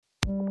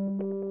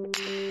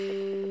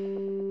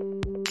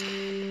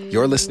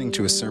You're listening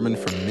to a sermon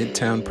from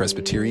Midtown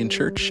Presbyterian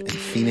Church in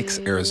Phoenix,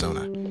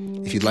 Arizona.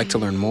 If you'd like to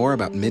learn more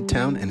about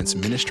Midtown and its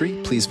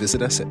ministry, please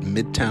visit us at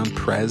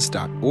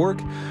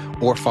midtownpres.org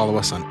or follow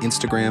us on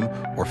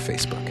Instagram or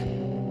Facebook.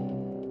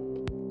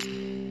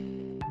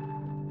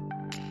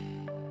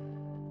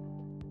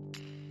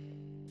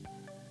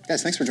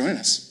 Guys, thanks for joining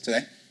us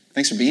today.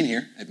 Thanks for being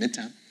here at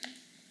Midtown.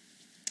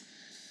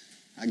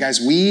 Guys,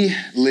 we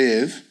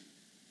live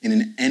in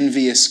an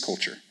envious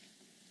culture.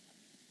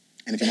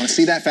 And if you want to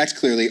see that fact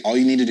clearly, all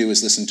you need to do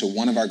is listen to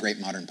one of our great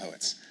modern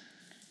poets,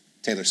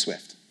 Taylor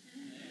Swift.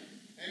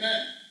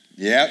 Amen.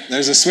 Yep,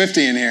 there's a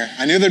Swiftie in here.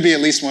 I knew there'd be at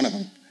least one of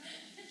them.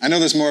 I know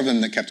there's more of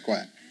them that kept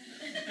quiet.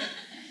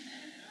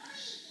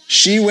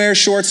 She wears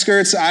short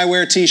skirts, I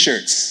wear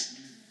t-shirts.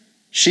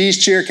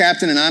 She's cheer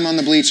captain and I'm on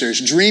the bleachers,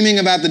 dreaming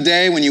about the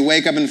day when you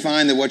wake up and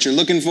find that what you're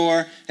looking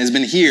for has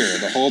been here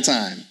the whole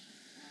time.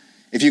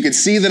 If you could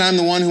see that I'm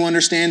the one who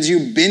understands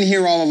you, been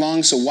here all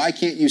along, so why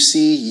can't you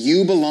see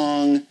you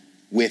belong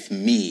with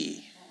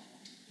me?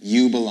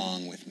 You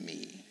belong with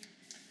me.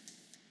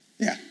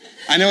 Yeah.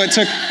 I know it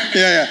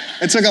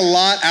took a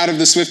lot out of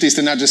the Swifties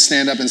to not just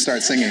stand up and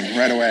start singing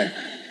right away.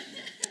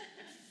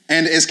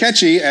 And as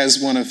catchy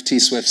as one of T.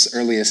 Swift's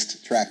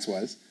earliest tracks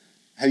was,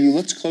 have you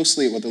looked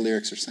closely at what the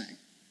lyrics are saying?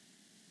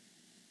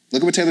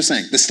 Look at what Taylor's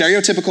saying. The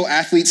stereotypical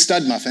athlete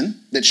stud muffin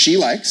that she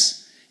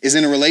likes is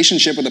in a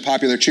relationship with a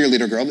popular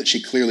cheerleader girl that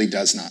she clearly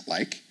does not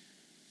like.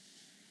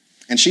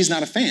 And she's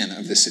not a fan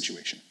of this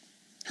situation.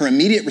 Her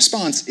immediate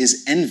response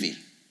is envy.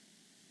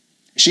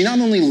 She not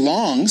only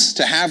longs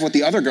to have what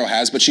the other girl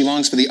has, but she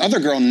longs for the other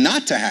girl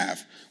not to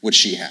have what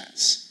she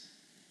has.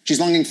 She's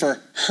longing for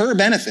her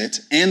benefit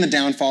and the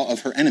downfall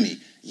of her enemy.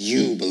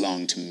 You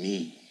belong to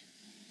me.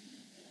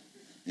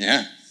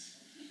 Yeah.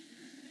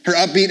 Her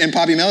upbeat and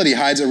poppy melody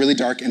hides a really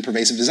dark and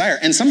pervasive desire.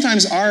 And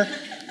sometimes our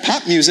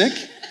pop music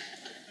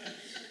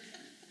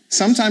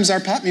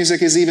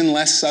is even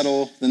less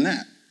subtle than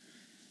that.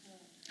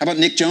 How about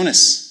Nick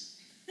Jonas?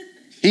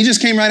 He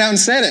just came right out and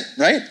said it,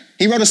 right?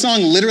 He wrote a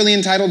song literally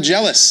entitled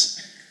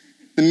Jealous.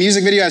 The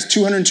music video has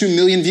 202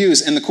 million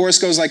views, and the chorus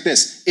goes like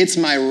this: it's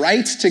my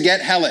right to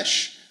get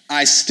hellish,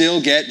 I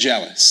still get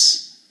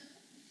jealous.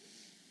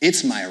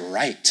 It's my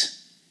right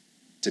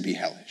to be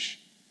hellish.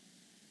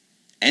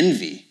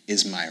 Envy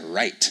is my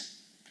right.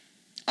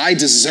 I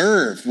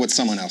deserve what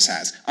someone else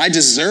has. I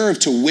deserve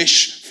to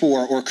wish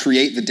for or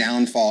create the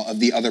downfall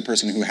of the other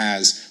person who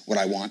has what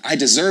I want. I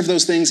deserve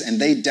those things, and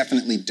they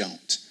definitely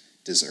don't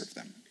deserve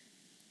them.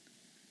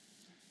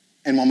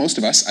 And while most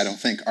of us, I don't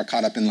think, are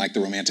caught up in like the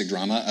romantic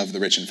drama of the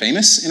rich and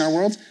famous in our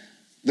world,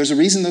 there's a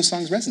reason those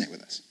songs resonate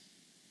with us.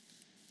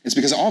 It's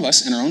because all of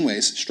us, in our own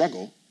ways,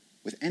 struggle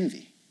with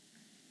envy.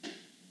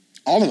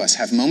 All of us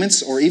have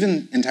moments or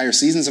even entire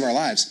seasons of our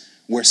lives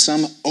where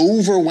some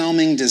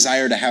overwhelming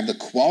desire to have the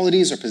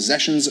qualities or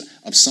possessions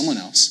of someone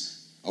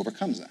else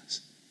overcomes us.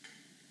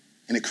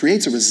 And it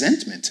creates a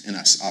resentment in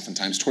us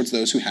oftentimes towards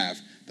those who have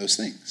those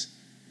things.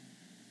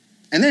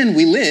 And then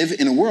we live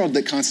in a world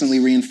that constantly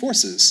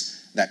reinforces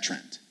that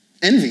trend.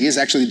 Envy is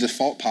actually the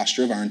default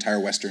posture of our entire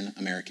Western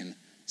American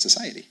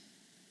society.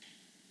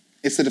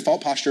 It's the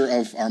default posture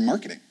of our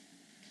marketing.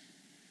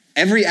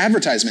 Every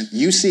advertisement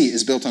you see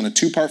is built on a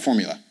two-part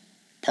formula.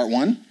 Part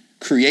one,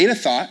 create a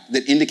thought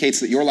that indicates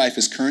that your life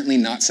is currently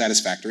not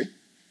satisfactory.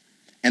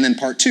 And then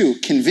part two,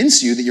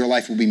 convince you that your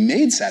life will be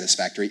made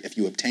satisfactory if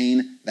you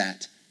obtain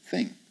that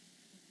thing.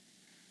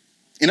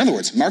 In other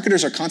words,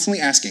 marketers are constantly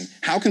asking,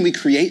 how can we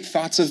create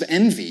thoughts of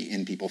envy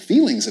in people,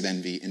 feelings of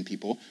envy in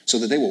people, so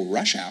that they will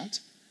rush out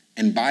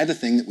and buy the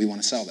thing that we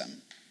want to sell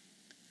them?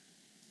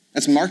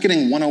 That's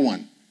marketing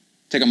 101.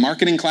 Take a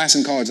marketing class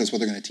in college, that's what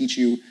they're going to teach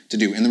you to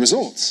do. And the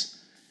results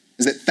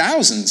is that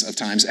thousands of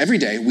times every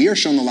day, we are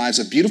shown the lives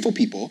of beautiful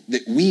people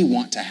that we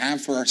want to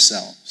have for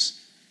ourselves.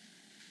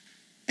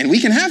 And we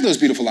can have those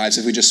beautiful lives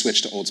if we just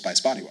switch to Old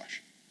Spice body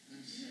wash.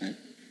 Right?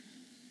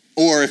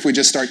 Or if we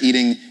just start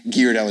eating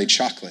Ghirardelli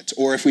chocolate,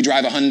 or if we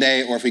drive a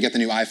Hyundai, or if we get the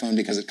new iPhone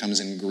because it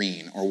comes in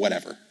green, or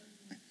whatever.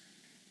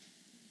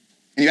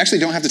 And you actually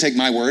don't have to take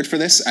my word for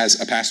this as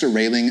a pastor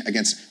railing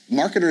against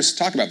marketers.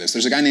 Talk about this.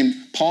 There's a guy named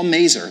Paul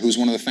Mazur, who's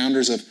one of the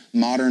founders of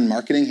modern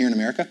marketing here in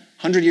America.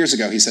 100 years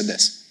ago, he said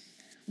this: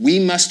 we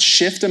must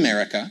shift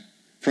America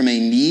from a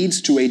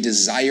needs to a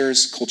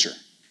desires culture.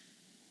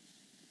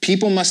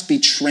 People must be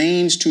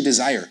trained to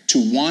desire, to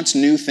want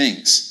new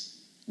things.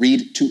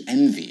 Read, to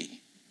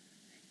envy,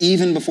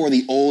 even before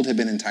the old have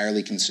been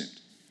entirely consumed.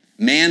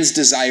 Man's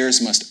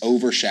desires must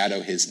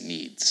overshadow his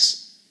needs.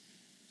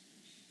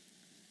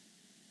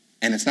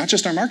 And it's not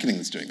just our marketing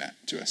that's doing that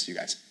to us, you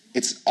guys.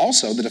 It's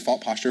also the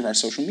default posture of our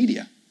social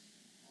media.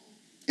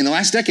 In the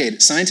last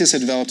decade, scientists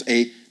have developed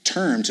a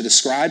term to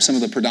describe some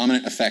of the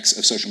predominant effects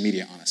of social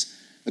media on us.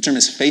 The term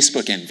is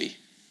Facebook envy.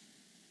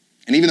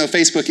 And even though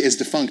Facebook is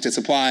defunct, it's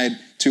applied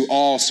to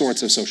all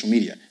sorts of social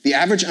media. The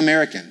average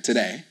American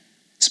today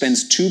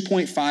spends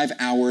 2.5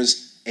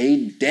 hours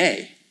a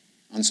day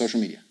on social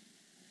media.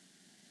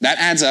 That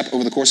adds up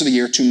over the course of a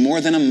year to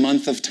more than a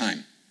month of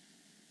time.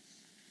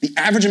 The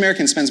average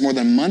American spends more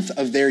than a month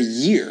of their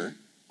year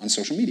on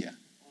social media.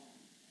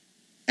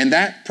 And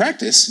that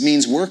practice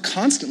means we're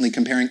constantly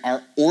comparing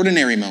our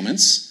ordinary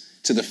moments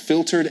to the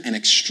filtered and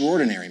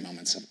extraordinary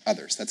moments of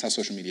others. That's how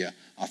social media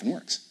often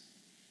works.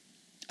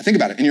 Think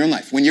about it in your own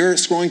life. When you're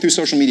scrolling through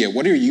social media,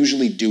 what are you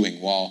usually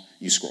doing while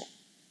you scroll?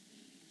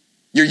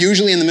 You're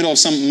usually in the middle of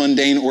some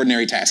mundane,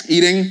 ordinary task.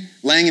 Eating,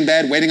 laying in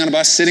bed, waiting on a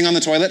bus, sitting on the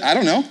toilet. I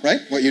don't know, right?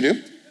 What you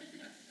do.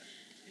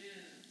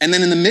 And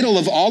then in the middle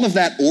of all of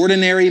that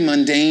ordinary,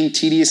 mundane,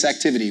 tedious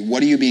activity,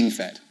 what are you being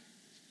fed?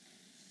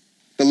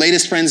 The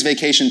latest friend's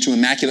vacation to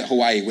immaculate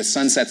Hawaii with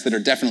sunsets that are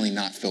definitely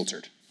not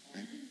filtered.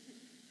 Right?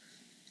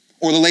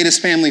 Or the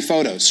latest family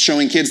photos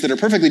showing kids that are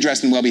perfectly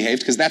dressed and well-behaved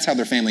because that's how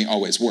their family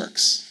always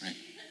works. Right?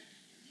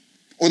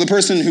 Or the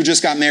person who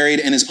just got married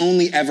and is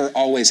only ever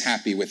always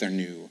happy with their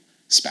new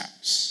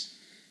spouse.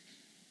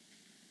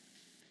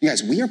 You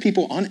guys, we are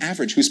people on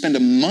average who spend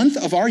a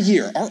month of our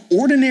year, our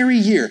ordinary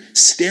year,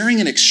 staring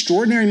at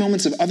extraordinary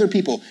moments of other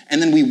people,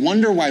 and then we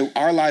wonder why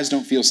our lives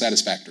don't feel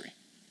satisfactory.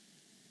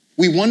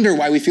 We wonder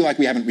why we feel like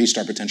we haven't reached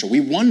our potential. We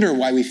wonder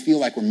why we feel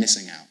like we're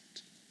missing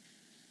out.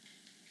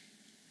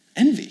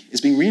 Envy is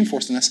being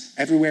reinforced in us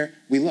everywhere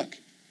we look.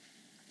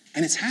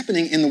 And it's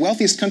happening in the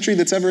wealthiest country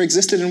that's ever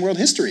existed in world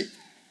history.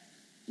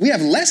 We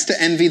have less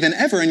to envy than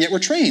ever, and yet we're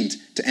trained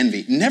to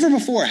envy. Never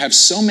before have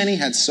so many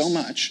had so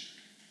much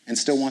and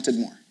still wanted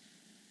more.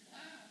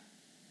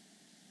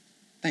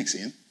 Thanks,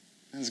 Ian.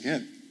 That was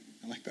good.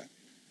 I like that.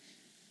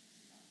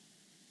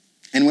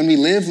 And when we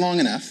live long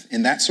enough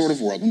in that sort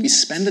of world, when we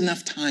spend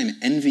enough time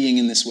envying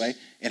in this way,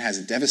 it has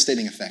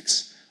devastating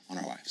effects on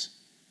our lives.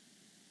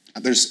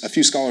 There's a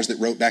few scholars that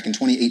wrote back in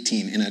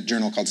 2018 in a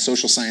journal called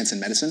Social Science and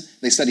Medicine.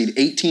 They studied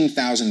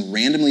 18,000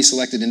 randomly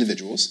selected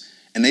individuals,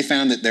 and they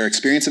found that their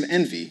experience of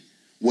envy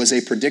was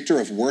a predictor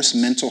of worse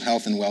mental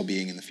health and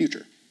well-being in the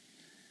future.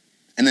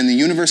 And then the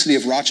University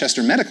of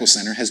Rochester Medical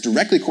Center has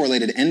directly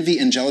correlated envy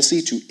and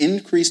jealousy to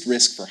increased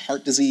risk for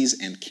heart disease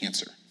and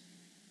cancer.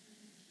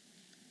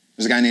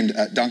 There's a guy named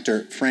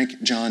Dr.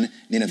 Frank John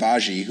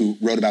Ninavaji who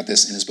wrote about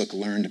this in his book,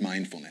 Learned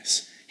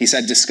Mindfulness. He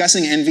said,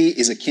 discussing envy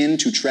is akin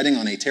to treading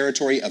on a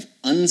territory of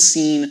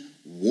unseen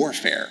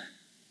warfare.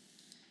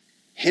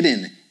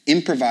 Hidden,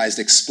 improvised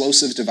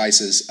explosive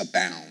devices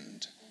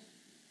abound.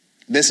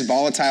 This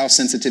volatile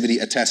sensitivity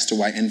attests to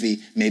why envy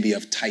may be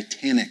of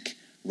titanic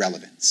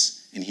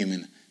relevance in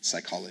human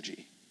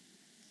psychology.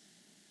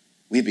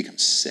 We have become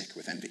sick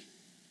with envy.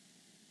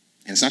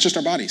 And it's not just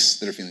our bodies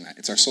that are feeling that,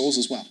 it's our souls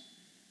as well.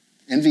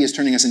 Envy is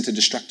turning us into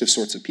destructive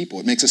sorts of people.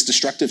 It makes us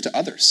destructive to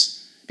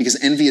others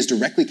because envy is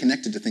directly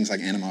connected to things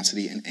like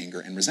animosity and anger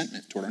and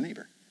resentment toward our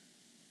neighbor.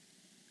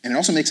 And it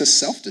also makes us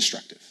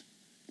self-destructive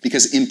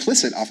because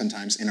implicit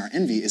oftentimes in our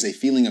envy is a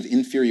feeling of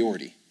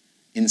inferiority,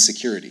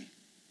 insecurity.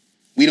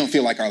 We don't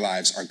feel like our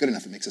lives are good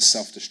enough. It makes us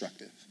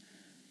self-destructive.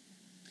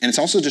 And it's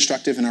also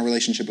destructive in our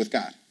relationship with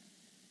God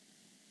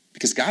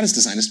because God has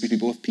designed us to be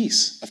people of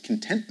peace, of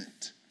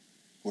contentment,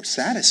 who are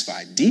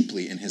satisfied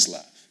deeply in his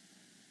love.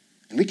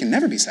 And we can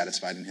never be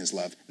satisfied in his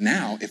love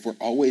now if we're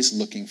always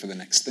looking for the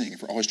next thing,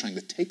 if we're always trying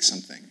to take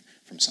something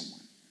from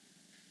someone.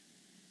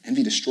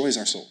 Envy destroys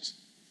our souls.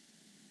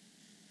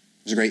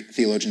 There's a great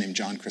theologian named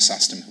John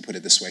Chrysostom who put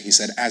it this way. He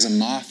said, as a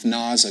moth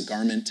gnaws a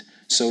garment,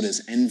 so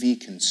does envy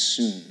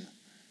consume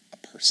a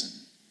person.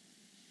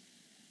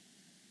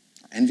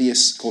 Our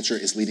envious culture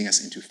is leading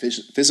us into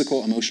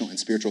physical, emotional, and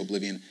spiritual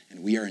oblivion,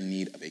 and we are in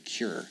need of a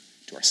cure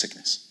to our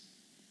sickness.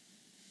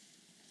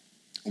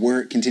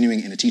 We're continuing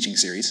in a teaching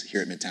series here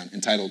at Midtown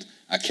entitled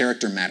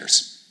Character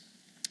Matters.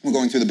 We're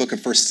going through the book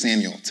of 1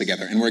 Samuel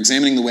together, and we're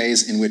examining the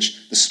ways in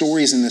which the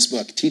stories in this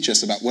book teach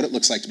us about what it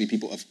looks like to be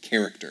people of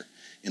character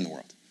in the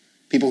world.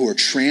 People who are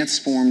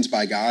transformed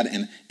by God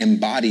and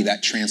embody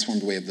that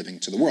transformed way of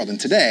living to the world. And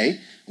today,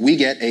 we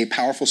get a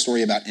powerful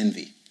story about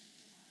envy.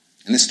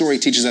 And this story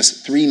teaches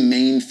us three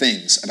main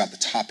things about the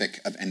topic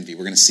of envy.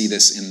 We're going to see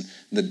this in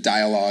the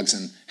dialogues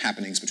and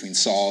happenings between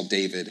Saul,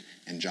 David,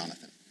 and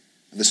Jonathan.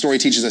 The story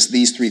teaches us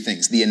these three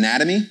things: the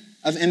anatomy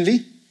of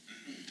envy,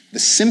 the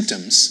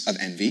symptoms of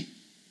envy,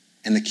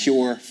 and the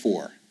cure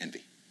for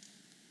envy.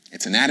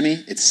 Its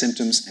anatomy, its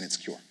symptoms, and its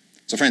cure.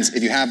 So friends,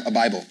 if you have a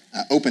Bible,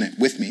 open it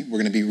with me. We're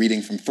going to be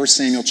reading from 1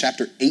 Samuel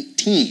chapter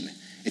 18.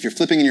 If you're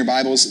flipping in your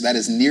Bibles, that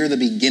is near the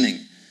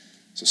beginning.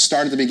 So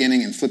start at the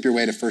beginning and flip your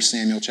way to 1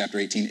 Samuel chapter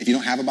 18. If you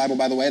don't have a Bible,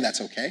 by the way,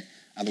 that's okay.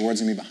 The words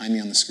are going to be behind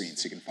me on the screen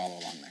so you can follow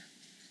along there.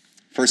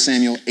 1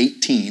 Samuel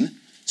 18,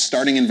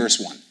 starting in verse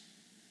 1.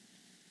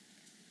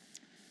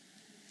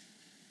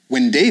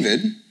 When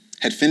David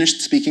had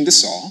finished speaking to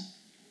Saul,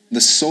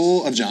 the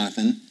soul of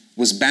Jonathan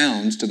was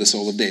bound to the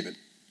soul of David.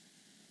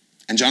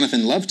 And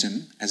Jonathan loved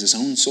him as his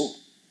own soul.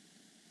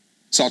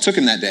 Saul took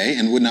him that day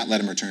and would not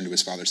let him return to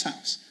his father's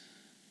house.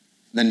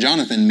 Then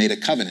Jonathan made a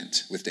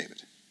covenant with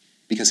David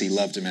because he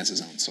loved him as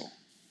his own soul.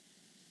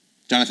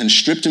 Jonathan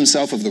stripped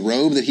himself of the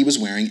robe that he was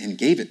wearing and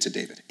gave it to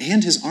David,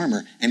 and his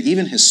armor, and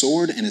even his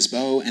sword and his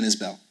bow and his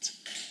belt.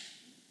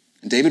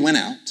 And David went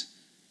out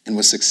and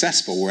was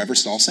successful wherever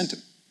Saul sent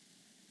him.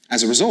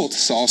 As a result,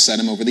 Saul set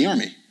him over the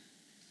army.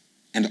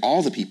 And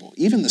all the people,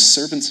 even the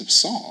servants of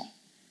Saul,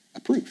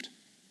 approved.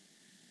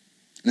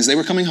 And as they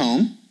were coming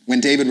home, When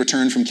David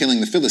returned from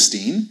killing the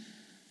Philistine,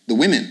 the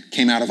women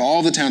came out of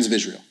all the towns of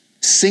Israel,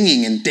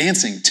 singing and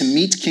dancing to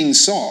meet King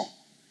Saul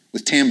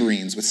with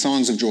tambourines, with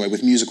songs of joy,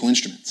 with musical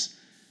instruments.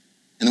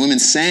 And the women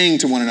sang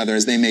to one another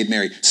as they made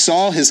merry.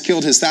 Saul has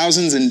killed his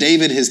thousands and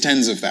David his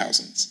tens of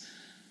thousands.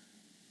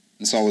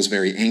 And Saul was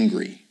very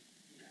angry,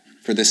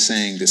 for this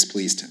saying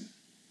displeased him.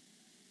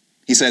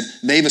 He said,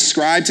 they've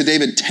ascribed to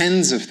David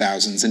tens of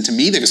thousands, and to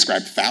me they've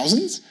ascribed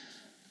thousands?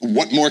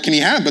 What more can he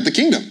have but the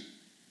kingdom?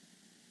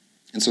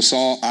 And so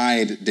Saul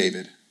eyed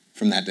David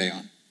from that day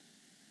on.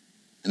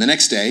 And the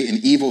next day, an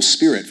evil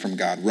spirit from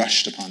God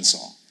rushed upon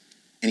Saul,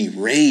 and he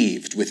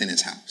raved within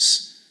his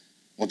house,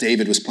 while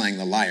David was playing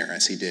the lyre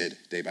as he did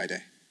day by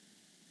day.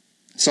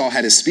 Saul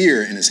had his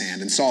spear in his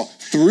hand, and Saul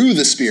threw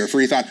the spear,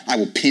 for he thought, I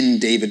will pin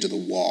David to the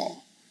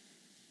wall.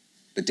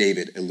 But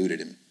David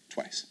eluded him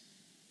twice.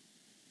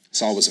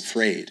 Saul was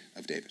afraid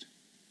of David,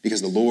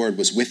 because the Lord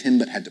was with him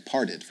but had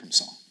departed from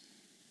Saul.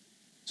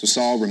 So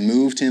Saul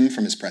removed him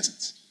from his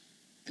presence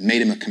and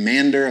made him a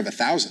commander of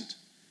 1,000.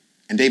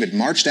 And David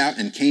marched out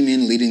and came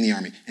in leading the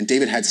army. And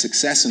David had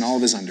success in all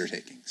of his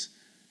undertakings,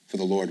 for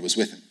the Lord was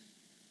with him.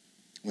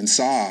 When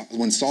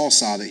Saul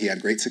saw that he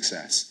had great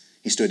success,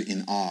 he stood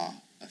in awe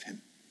of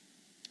him.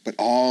 But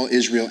all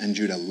Israel and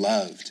Judah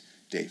loved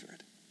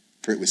David,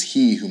 for it was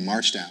he who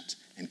marched out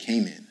and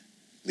came in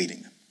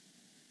leading them.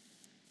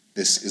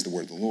 This is the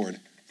word of the Lord.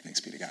 Thanks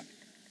be to God.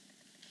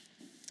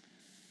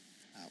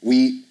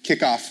 We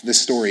kick off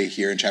this story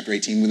here in chapter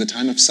 18 with a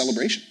time of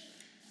celebration.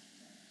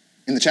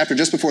 In the chapter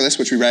just before this,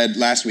 which we read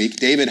last week,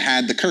 David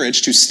had the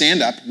courage to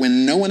stand up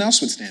when no one else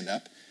would stand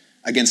up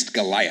against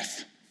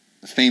Goliath,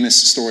 the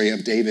famous story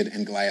of David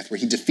and Goliath, where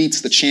he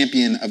defeats the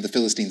champion of the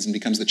Philistines and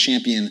becomes the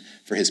champion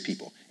for his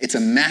people. It's a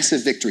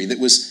massive victory that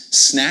was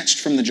snatched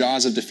from the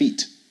jaws of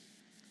defeat.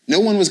 No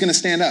one was going to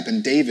stand up,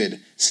 and David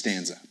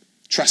stands up,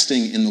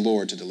 trusting in the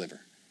Lord to deliver.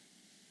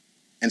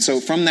 And so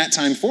from that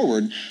time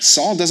forward,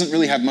 Saul doesn't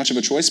really have much of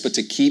a choice but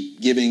to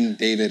keep giving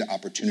David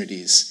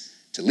opportunities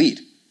to lead.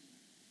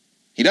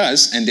 He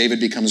does, and David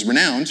becomes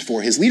renowned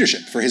for his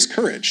leadership, for his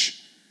courage.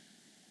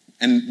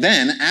 And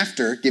then,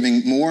 after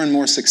giving more and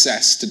more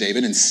success to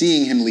David and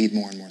seeing him lead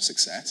more and more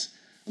success,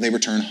 they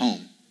return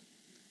home.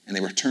 And they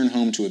return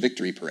home to a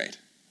victory parade.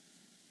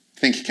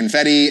 Think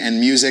confetti and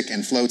music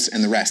and floats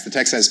and the rest. The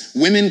text says,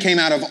 women came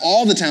out of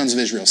all the towns of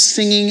Israel,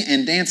 singing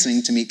and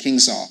dancing to meet King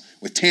Saul,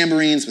 with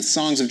tambourines, with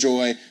songs of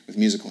joy, with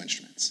musical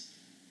instruments.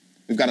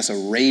 We've got us a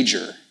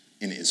rager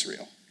in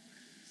Israel.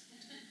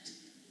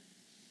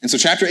 And so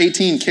chapter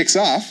 18 kicks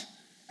off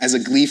as a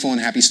gleeful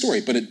and happy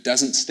story, but it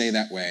doesn't stay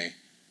that way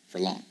for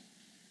long.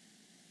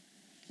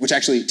 Which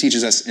actually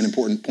teaches us an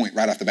important point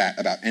right off the bat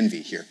about envy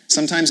here.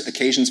 Sometimes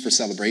occasions for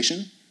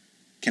celebration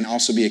can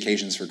also be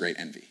occasions for great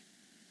envy.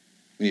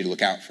 We need to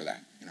look out for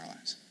that in our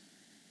lives.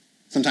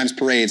 Sometimes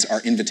parades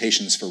are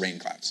invitations for rain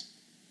clouds.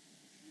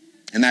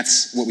 And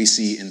that's what we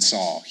see in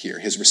Saul here.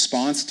 His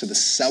response to the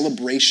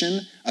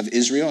celebration of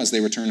Israel as they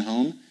return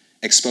home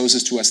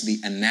exposes to us the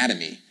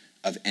anatomy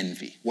of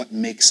envy. What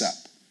makes up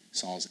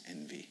Saul's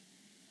envy?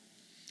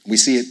 We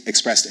see it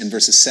expressed in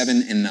verses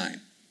 7 and 9.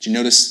 Did you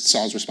notice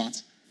Saul's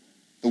response?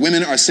 The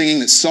women are singing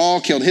that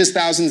Saul killed his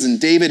thousands and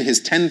David his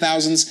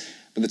 10,000s,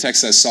 but the text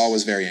says Saul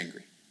was very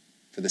angry,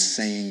 for the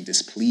saying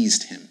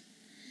displeased him.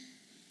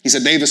 He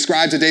said, they've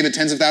ascribed to David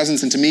tens of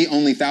thousands and to me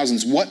only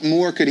thousands. What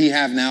more could he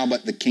have now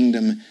but the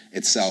kingdom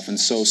itself? And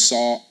so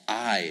Saul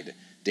eyed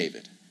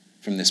David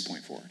from this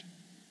point forward.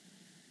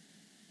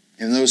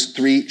 In those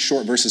 3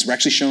 short verses, we're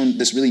actually shown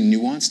this really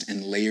nuanced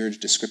and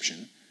layered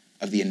description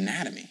of the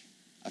anatomy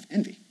of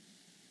envy,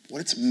 what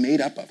it's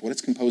made up of, what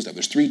it's composed of.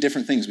 There's 3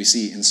 different things we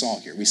see in Saul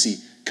here. We see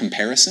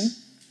comparison,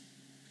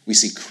 we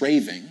see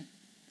craving,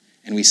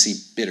 and we see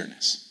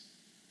bitterness.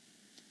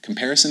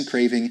 Comparison,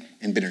 craving,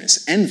 and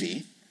bitterness.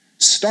 Envy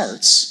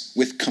starts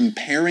with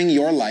comparing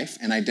your life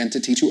and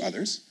identity to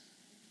others,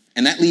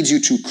 and that leads you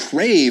to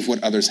crave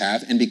what others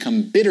have and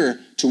become bitter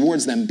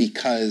towards them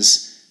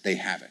because they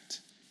have it.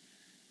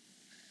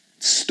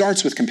 It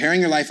starts with comparing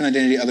your life and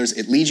identity to others.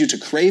 It leads you to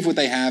crave what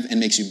they have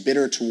and makes you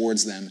bitter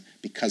towards them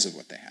because of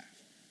what they have.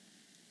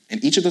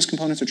 And each of those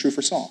components are true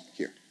for Saul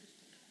here.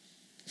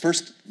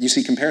 First, you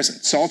see comparison.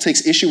 Saul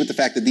takes issue with the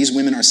fact that these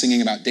women are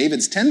singing about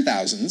David's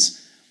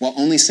 10,000s while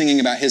only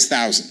singing about his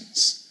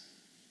thousands.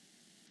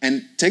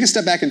 And take a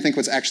step back and think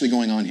what's actually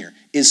going on here.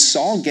 Is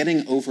Saul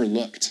getting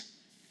overlooked?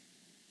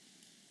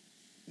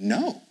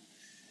 No.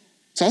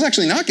 Saul's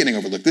actually not getting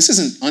overlooked. This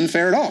isn't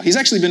unfair at all. He's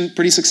actually been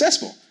pretty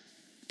successful.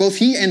 Both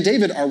he and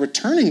David are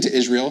returning to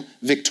Israel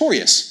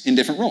victorious in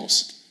different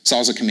roles.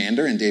 Saul's a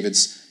commander and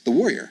David's the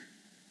warrior.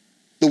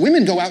 The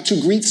women go out to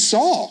greet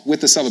Saul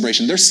with the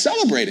celebration. They're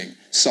celebrating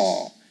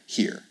Saul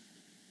here.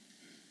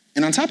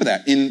 And on top of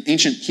that, in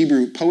ancient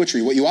Hebrew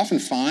poetry, what you often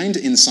find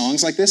in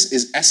songs like this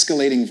is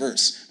escalating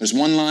verse. There's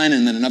one line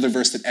and then another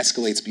verse that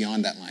escalates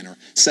beyond that line or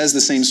says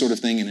the same sort of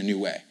thing in a new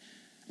way.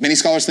 Many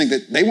scholars think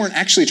that they weren't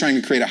actually trying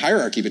to create a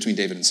hierarchy between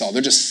David and Saul.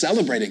 They're just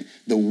celebrating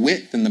the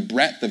width and the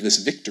breadth of this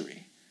victory.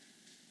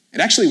 It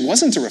actually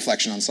wasn't a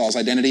reflection on Saul's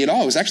identity at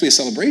all. It was actually a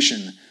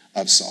celebration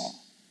of Saul.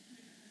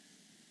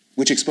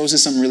 which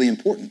exposes something really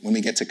important when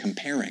we get to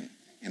comparing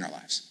in our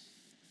lives.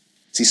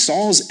 See,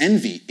 Saul's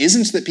envy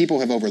isn't that people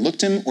have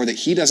overlooked him or that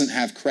he doesn't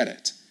have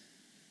credit.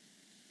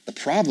 The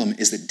problem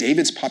is that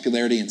David's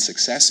popularity and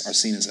success are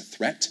seen as a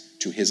threat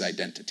to his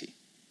identity.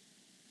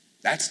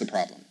 That's the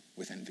problem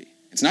with envy.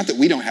 It's not that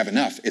we don't have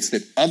enough, it's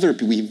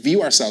that we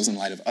view ourselves in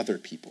light of other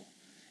people,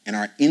 and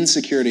our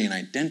insecurity and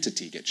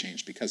identity get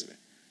changed because of it.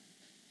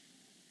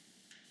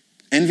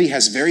 Envy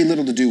has very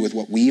little to do with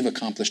what we've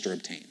accomplished or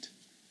obtained,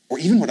 or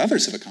even what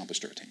others have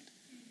accomplished or attained.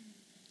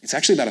 It's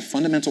actually about a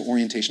fundamental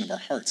orientation of our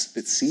hearts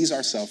that sees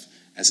ourselves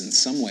as in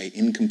some way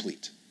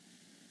incomplete,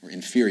 or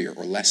inferior,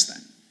 or less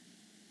than.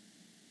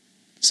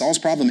 Saul's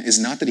problem is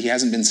not that he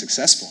hasn't been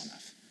successful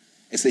enough.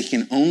 It's that he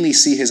can only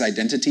see his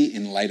identity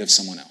in light of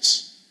someone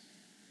else.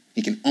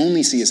 He can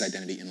only see his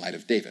identity in light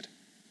of David.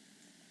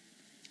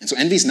 And so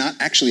envy is not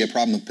actually a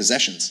problem of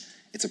possessions.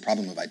 It's a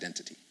problem of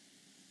identity.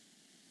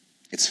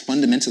 It's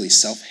fundamentally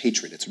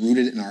self-hatred. It's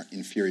rooted in our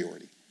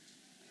inferiority.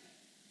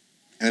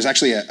 And there's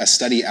actually a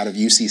study out of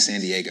UC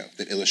San Diego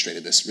that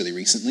illustrated this really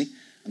recently.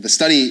 The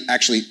study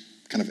actually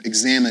kind of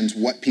examined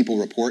what people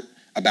report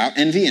about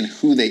envy and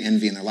who they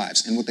envy in their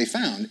lives. And what they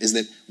found is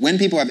that when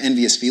people have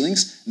envious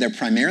feelings, they're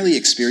primarily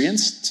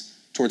experienced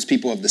towards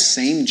people of the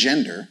same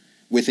gender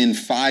within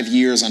 5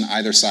 years on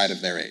either side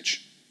of their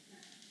age.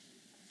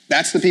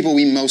 That's the people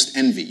we most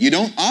envy. You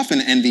don't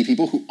often envy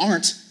people who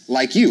aren't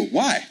like you.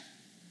 Why?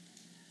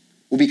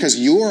 Well, because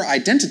your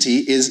identity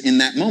is in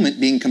that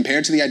moment being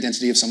compared to the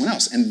identity of someone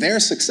else, and their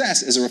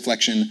success is a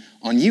reflection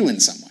on you in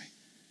some way.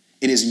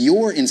 It is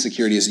your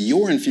insecurity, is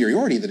your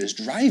inferiority that is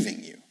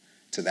driving you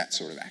to that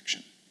sort of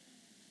action.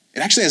 It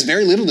actually has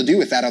very little to do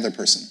with that other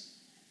person.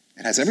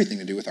 It has everything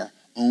to do with our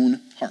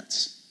own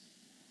hearts.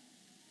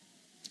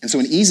 And so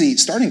an easy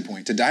starting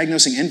point to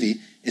diagnosing envy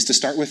is to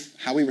start with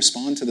how we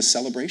respond to the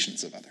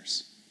celebrations of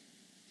others.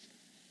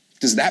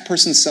 Does that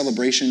person's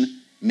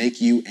celebration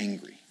make you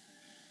angry?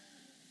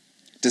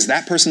 Does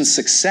that person's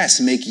success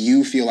make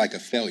you feel like a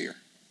failure?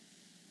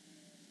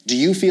 Do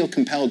you feel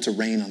compelled to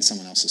rain on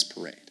someone else's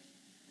parade?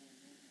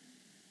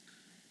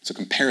 So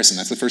comparison,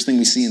 that's the first thing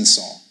we see in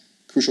Saul.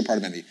 Crucial part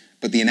of envy.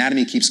 But the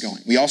anatomy keeps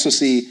going. We also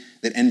see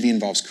that envy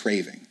involves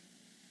craving.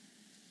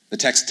 The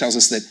text tells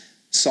us that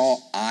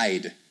Saul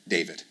eyed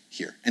David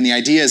here. And the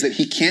idea is that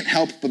he can't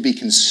help but be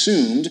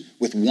consumed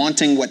with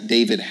wanting what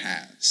David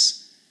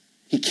has.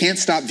 He can't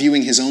stop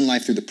viewing his own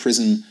life through the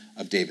prism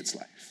of David's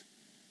life.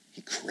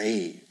 He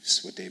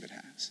craves what David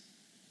has.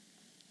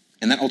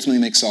 And that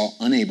ultimately makes Saul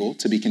unable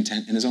to be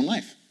content in his own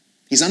life.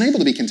 He's unable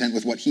to be content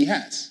with what he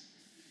has.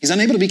 He's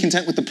unable to be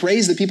content with the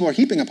praise that people are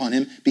heaping upon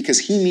him because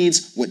he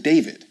needs what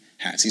David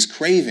has. He's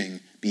craving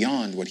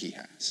beyond what he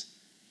has.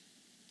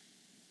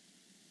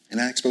 And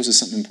that exposes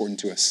something important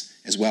to us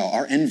as well.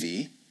 Our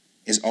envy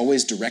is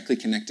always directly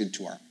connected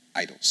to our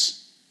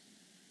idols.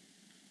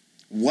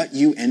 What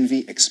you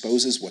envy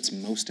exposes what's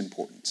most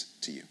important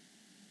to you.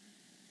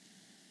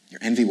 Your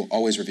envy will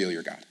always reveal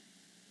your God.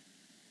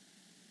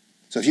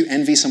 So if you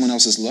envy someone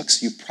else's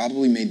looks, you've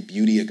probably made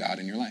beauty a god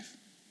in your life.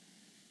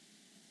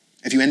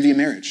 If you envy a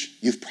marriage,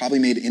 you've probably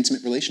made an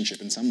intimate relationship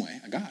in some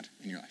way a god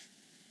in your life.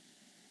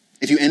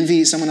 If you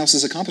envy someone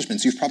else's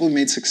accomplishments, you've probably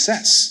made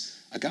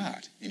success a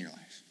god in your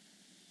life.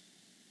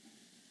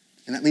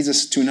 And that leads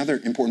us to another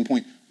important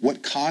point.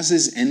 What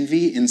causes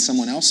envy in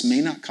someone else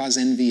may not cause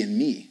envy in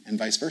me, and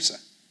vice versa.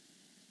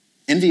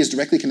 Envy is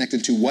directly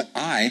connected to what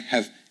I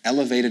have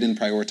elevated and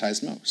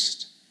prioritized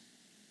most.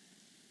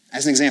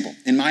 As an example,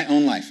 in my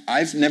own life,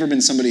 I've never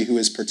been somebody who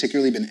has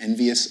particularly been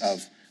envious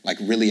of like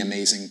really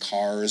amazing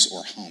cars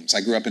or homes.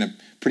 I grew up in a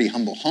pretty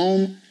humble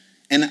home,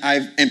 and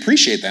I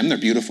appreciate them. They're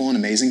beautiful and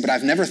amazing, but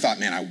I've never thought,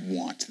 man, I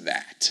want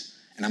that,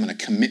 and I'm going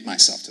to commit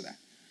myself to that.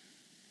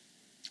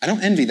 I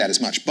don't envy that as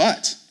much,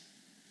 but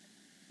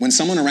when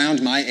someone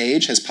around my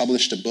age has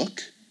published a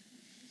book,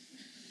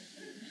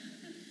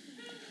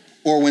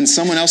 or when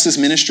someone else's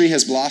ministry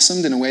has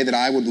blossomed in a way that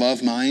I would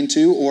love mine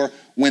to, or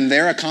when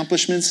their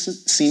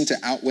accomplishments seem to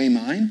outweigh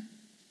mine,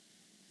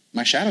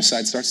 my shadow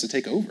side starts to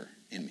take over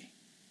in me.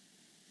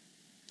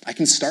 I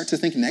can start to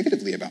think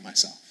negatively about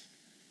myself.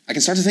 I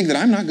can start to think that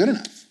I'm not good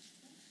enough.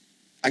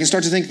 I can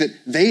start to think that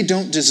they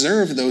don't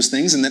deserve those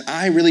things and that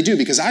I really do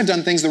because I've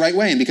done things the right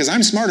way and because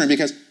I'm smarter and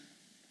because...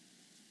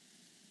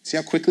 See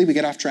how quickly we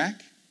get off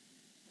track?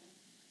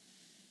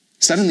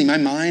 Suddenly my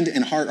mind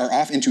and heart are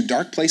off into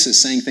dark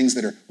places saying things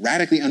that are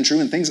radically untrue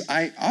and things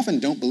I often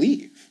don't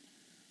believe.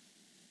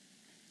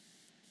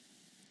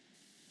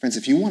 Friends,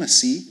 if you want to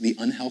see the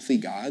unhealthy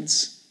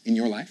gods in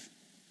your life,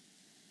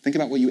 think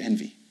about what you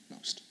envy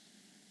most.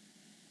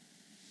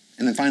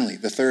 And then finally,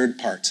 the third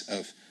part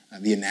of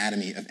the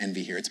anatomy of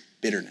envy here, it's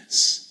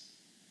bitterness.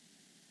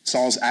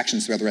 Saul's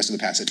actions throughout the rest of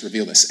the passage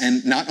reveal this.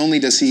 And not only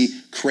does he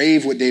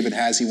crave what David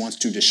has, he wants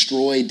to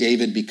destroy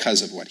David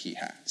because of what he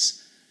has.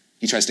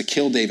 He tries to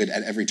kill David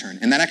at every turn.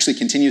 And that actually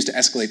continues to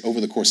escalate over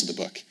the course of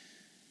the book.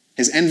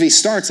 His envy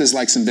starts as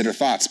like some bitter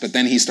thoughts, but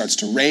then he starts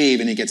to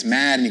rave and he gets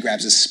mad and he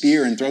grabs his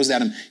spear and throws it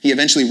at him. He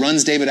eventually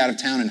runs David out of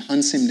town and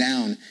hunts him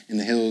down in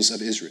the hills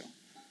of Israel.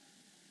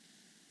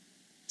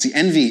 See,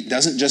 envy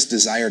doesn't just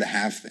desire to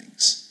have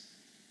things.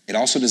 It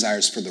also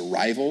desires for the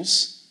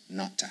rivals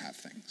not to have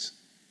things.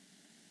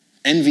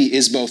 Envy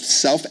is both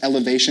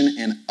self-elevation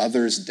and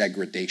others'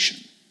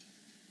 degradation.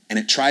 And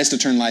it tries to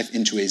turn life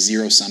into a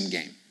zero-sum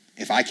game.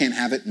 If I can't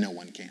have it, no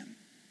one can.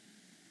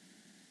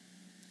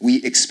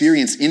 We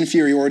experience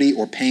inferiority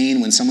or pain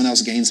when someone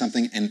else gains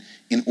something, and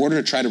in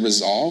order to try to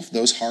resolve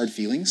those hard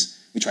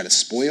feelings, we try to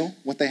spoil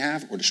what they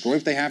have, or destroy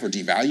what they have, or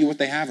devalue what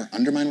they have, or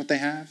undermine what they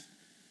have.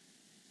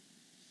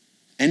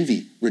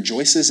 Envy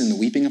rejoices in the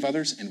weeping of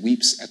others and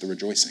weeps at the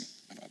rejoicing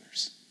of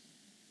others.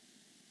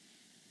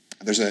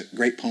 There's a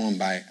great poem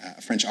by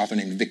a French author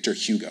named Victor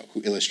Hugo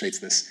who illustrates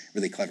this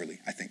really cleverly,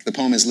 I think. The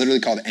poem is literally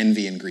called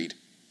Envy and Greed.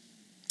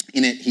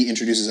 In it, he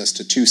introduces us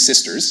to two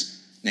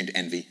sisters named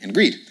Envy and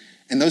Greed.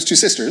 And those two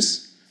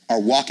sisters are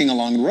walking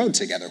along the road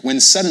together when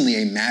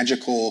suddenly a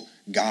magical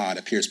god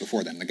appears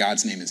before them. The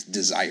god's name is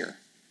Desire.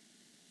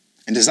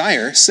 And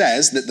Desire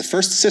says that the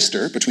first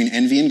sister, between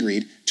Envy and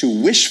Greed,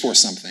 to wish for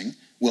something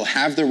will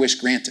have their wish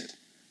granted.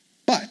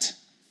 But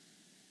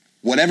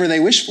whatever they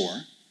wish for,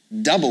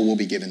 double will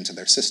be given to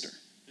their sister.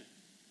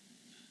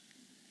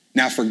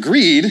 Now for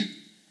Greed,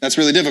 that's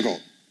really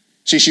difficult.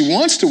 She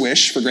wants to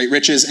wish for great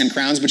riches and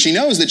crowns, but she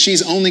knows that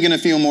she's only going to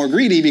feel more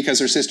greedy because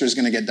her sister's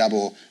going to get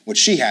double what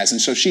she has, and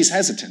so she's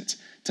hesitant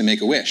to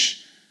make a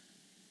wish.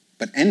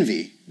 But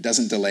Envy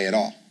doesn't delay at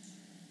all.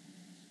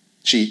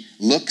 She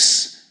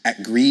looks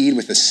at Greed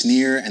with a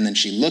sneer, and then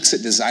she looks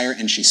at Desire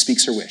and she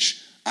speaks her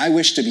wish. I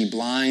wish to be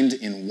blind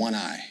in one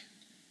eye.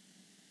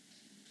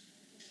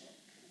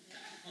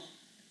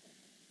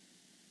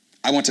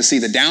 I want to see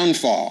the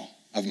downfall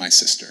of my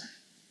sister.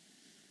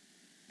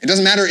 It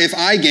doesn't matter if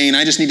I gain,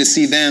 I just need to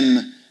see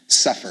them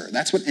suffer.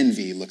 That's what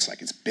envy looks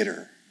like. It's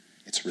bitter.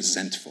 It's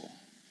resentful.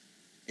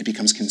 It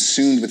becomes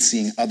consumed with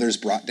seeing others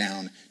brought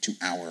down to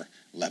our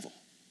level.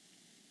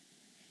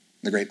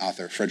 The great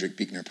author Frederick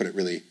Buechner put it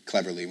really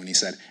cleverly when he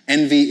said,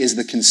 envy is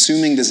the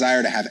consuming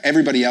desire to have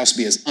everybody else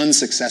be as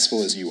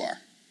unsuccessful as you are.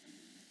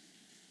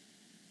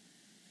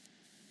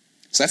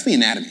 So that's the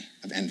anatomy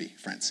of envy,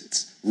 friends.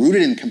 It's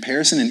rooted in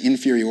comparison and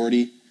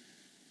inferiority.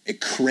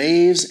 It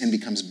craves and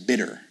becomes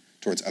bitter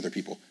towards other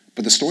people.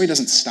 But the story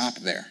doesn't stop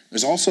there.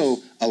 There's also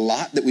a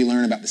lot that we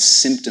learn about the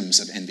symptoms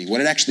of envy,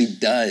 what it actually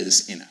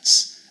does in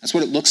us. That's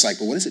what it looks like,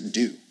 but what does it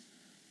do?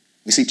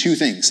 We see two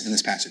things in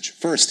this passage.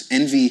 First,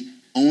 envy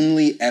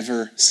only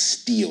ever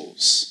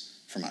steals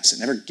from us. It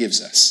never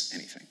gives us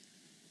anything.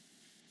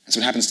 That's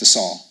what happens to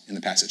Saul in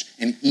the passage.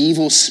 An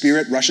evil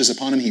spirit rushes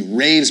upon him. He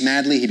raves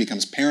madly. He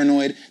becomes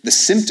paranoid. The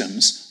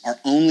symptoms are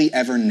only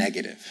ever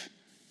negative.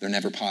 They're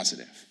never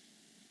positive.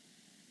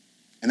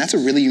 And that's a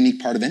really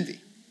unique part of envy.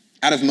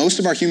 Out of most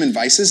of our human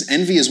vices,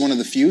 envy is one of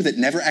the few that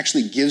never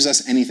actually gives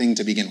us anything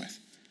to begin with.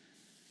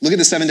 Look at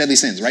the 7 deadly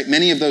sins, right?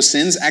 Many of those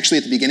sins actually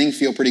at the beginning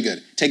feel pretty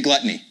good. Take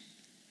gluttony,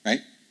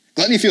 right?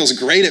 Gluttony feels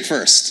great at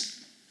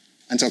first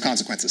until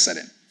consequences set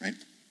in, right?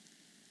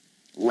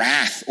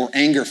 Wrath or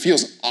anger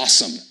feels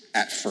awesome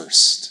at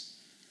first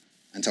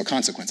until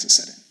consequences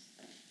set in.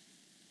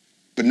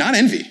 But not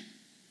envy.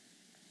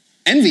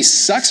 Envy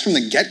sucks from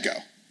the get-go.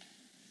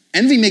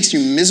 Envy makes you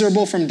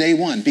miserable from day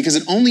one because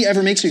it only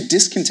ever makes you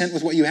discontent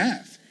with what you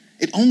have.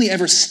 It only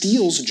ever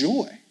steals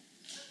joy.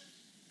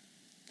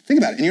 Think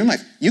about it. In your own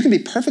life, you can be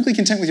perfectly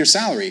content with your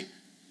salary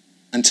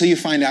until you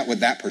find out what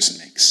that person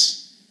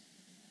makes.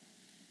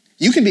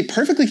 You can be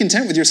perfectly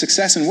content with your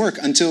success in work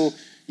until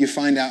you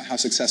find out how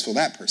successful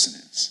that person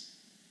is.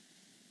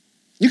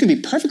 You can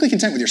be perfectly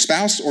content with your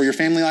spouse or your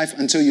family life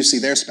until you see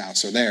their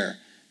spouse or their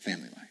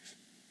family life.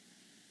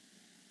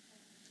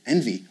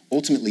 Envy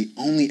ultimately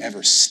only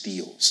ever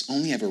steals,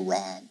 only ever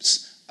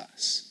robs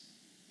us.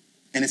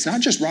 And it's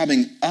not just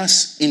robbing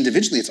us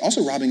individually, it's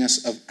also robbing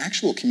us of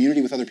actual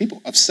community with other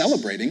people, of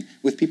celebrating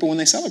with people when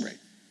they celebrate.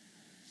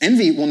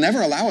 Envy will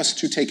never allow us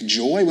to take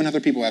joy when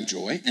other people have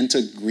joy and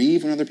to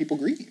grieve when other people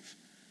grieve.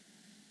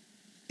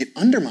 It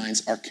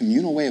undermines our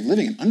communal way of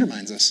living and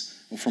undermines us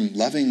from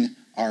loving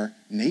our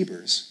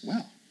neighbors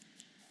well.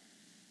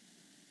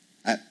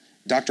 That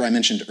doctor I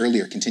mentioned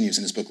earlier continues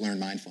in his book, Learn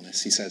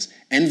Mindfulness. He says,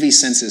 envy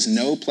senses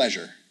no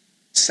pleasure,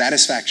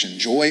 satisfaction,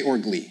 joy, or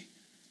glee,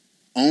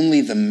 only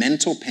the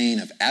mental pain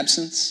of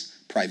absence,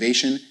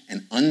 privation,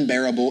 and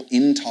unbearable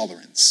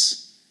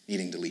intolerance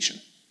needing deletion.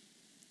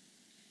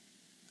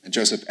 And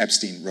Joseph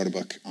Epstein wrote a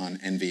book on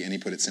envy, and he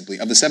put it simply,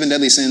 of the 7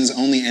 deadly sins,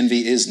 only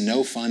envy is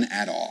no fun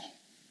at all.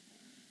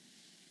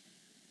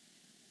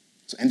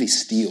 So envy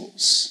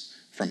steals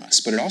from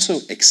us, but it also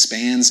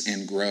expands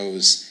and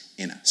grows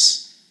in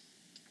us.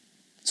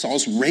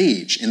 Saul's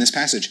rage in this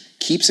passage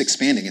keeps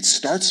expanding. It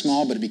starts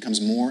small, but it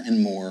becomes more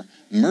and more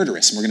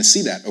murderous. And we're going to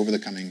see that over the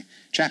coming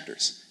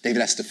chapters.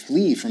 David has to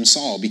flee from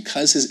Saul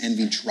because his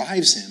envy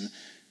drives him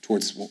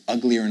towards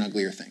uglier and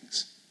uglier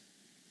things.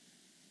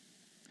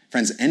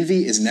 Friends,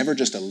 envy is never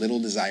just a little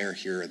desire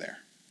here or there.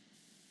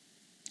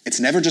 It's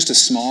never just a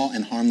small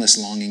and harmless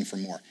longing for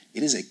more.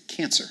 It is a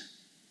cancer.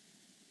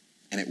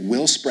 And it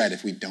will spread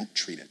if we don't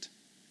treat it.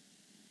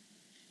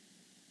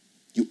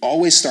 You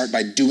always start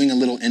by doing a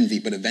little envy,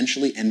 but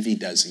eventually envy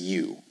does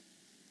you.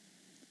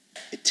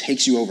 It it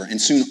takes you over.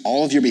 And soon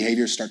all of your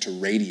behaviors start to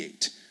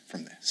radiate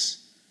from this.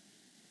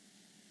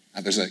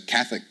 There's a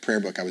Catholic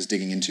prayer book I was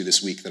digging into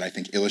this week that I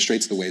think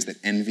illustrates the ways that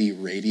envy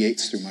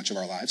radiates through much of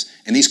our lives.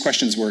 And these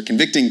questions were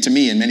convicting to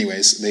me in many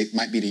ways. They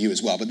might be to you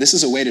as well. But this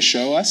is a way to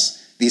show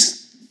us,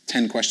 these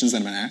 10 questions that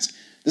I'm going to ask,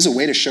 this is a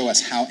way to show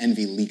us how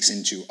envy leaks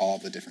into all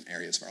the different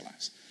areas of our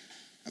lives.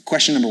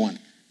 Question number 1,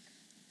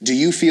 do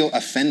you feel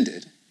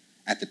offended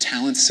at the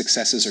talents,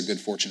 successes, or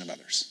good fortune of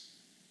others?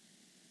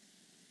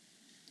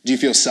 Do you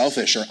feel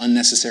selfish or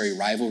unnecessary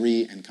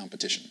rivalry and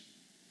competition?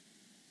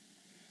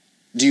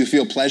 Do you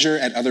feel pleasure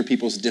at other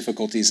people's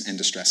difficulties and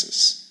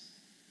distresses?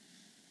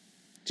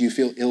 Do you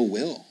feel ill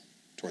will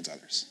towards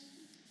others?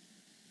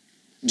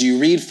 Do you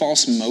read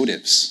false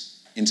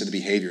motives into the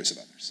behaviors of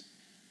others?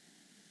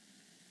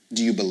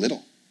 Do you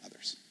belittle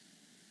others?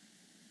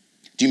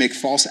 Do you make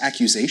false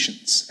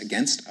accusations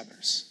against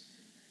others?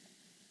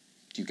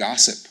 Do you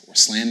gossip or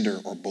slander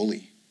or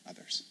bully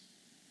others?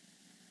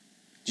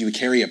 Do you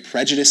carry a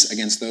prejudice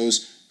against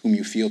those whom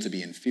you feel to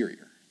be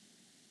inferior?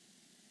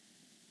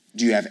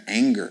 Do you have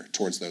anger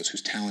towards those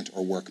whose talent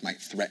or work might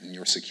threaten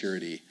your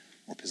security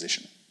or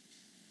position?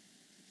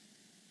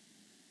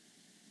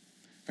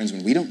 Friends,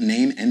 when we don't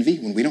name envy,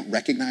 when we don't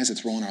recognize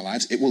its role in our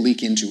lives, it will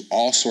leak into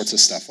all sorts of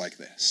stuff like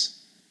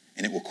this.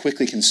 And it will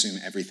quickly consume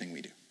everything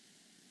we do.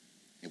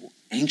 It will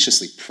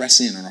anxiously press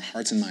in on our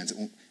hearts and minds. It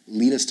will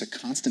lead us to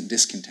constant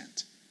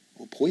discontent. It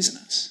will poison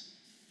us.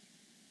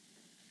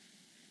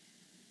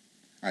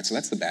 All right, so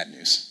that's the bad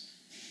news,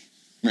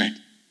 right?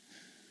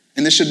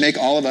 And this should make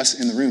all of us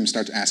in the room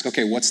start to ask,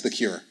 okay, what's the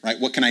cure, right?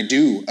 What can I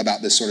do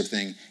about this sort of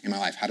thing in my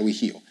life? How do we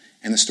heal?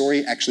 And the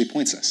story actually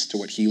points us to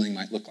what healing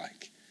might look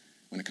like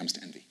when it comes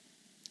to envy.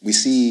 We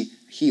see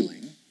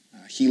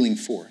healing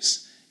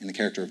force in the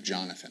character of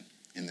Jonathan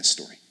in this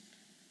story.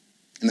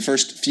 In the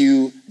first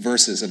few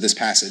verses of this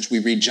passage, we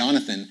read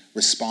Jonathan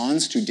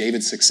responds to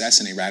David's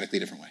success in a radically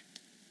different way.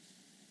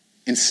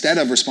 Instead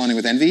of responding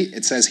with envy,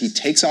 it says he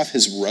takes off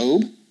his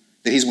robe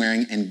that he's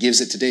wearing and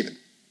gives it to David.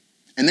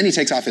 And then he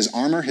takes off his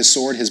armor, his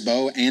sword, his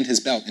bow, and his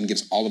belt and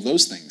gives all of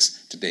those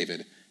things to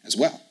David as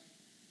well.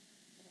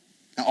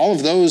 Now, all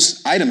of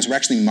those items were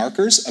actually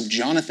markers of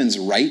Jonathan's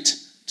right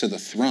to the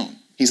throne.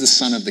 He's the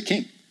son of the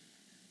king.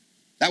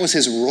 That was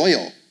his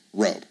royal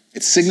robe.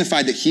 It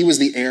signified that he was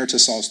the heir to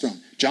Saul's throne.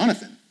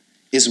 Jonathan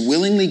is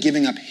willingly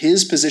giving up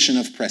his position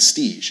of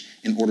prestige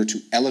in order to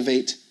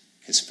elevate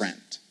his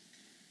friend.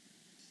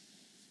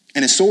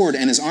 And his sword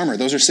and his armor,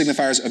 those are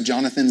signifiers of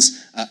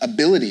Jonathan's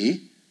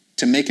ability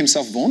to make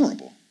himself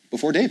vulnerable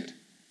before David.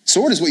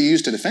 Sword is what you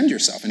use to defend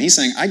yourself. And he's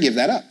saying, I give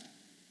that up.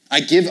 I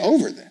give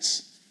over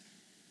this.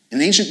 In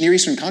the ancient Near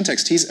Eastern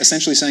context, he's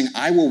essentially saying,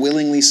 I will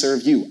willingly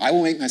serve you. I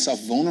will make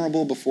myself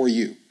vulnerable before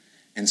you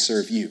and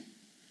serve you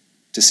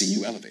to see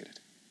you elevated.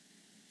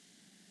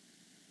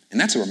 And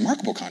that's a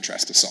remarkable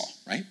contrast to Saul,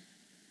 right?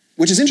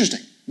 Which is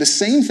interesting. The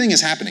same thing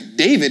is happening.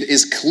 David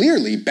is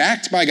clearly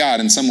backed by God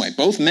in some way.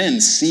 Both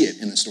men see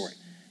it in the story.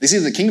 They see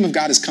that the kingdom of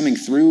God is coming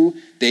through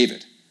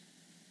David.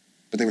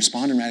 But they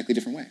respond in radically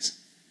different ways.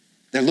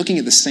 They're looking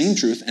at the same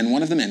truth, and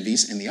one of them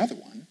envies, and the other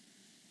one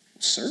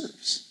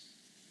serves,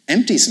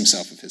 empties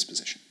himself of his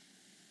position.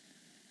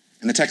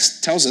 And the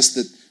text tells us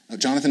that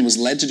Jonathan was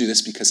led to do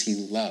this because he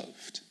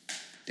loved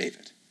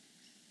David.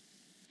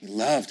 He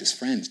loved his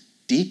friend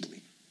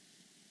deeply.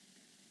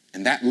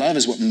 And that love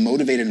is what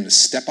motivated him to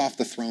step off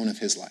the throne of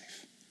his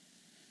life.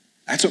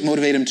 That's what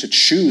motivated him to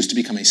choose to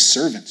become a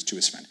servant to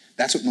his friend.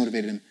 That's what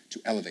motivated him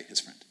to elevate his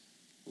friend.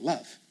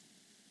 Love.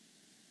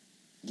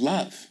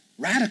 Love,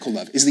 radical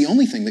love, is the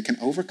only thing that can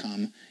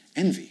overcome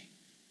envy.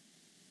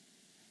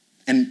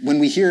 And when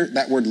we hear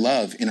that word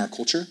love in our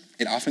culture,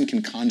 it often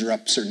can conjure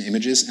up certain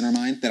images in our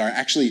mind that are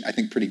actually, I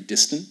think, pretty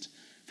distant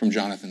from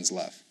Jonathan's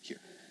love here.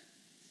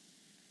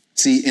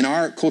 See, in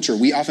our culture,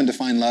 we often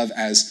define love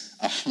as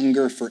a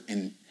hunger for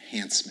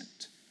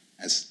enhancement,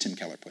 as Tim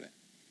Keller put it.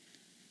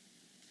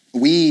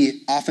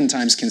 We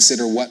oftentimes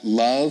consider what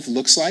love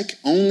looks like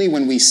only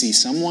when we see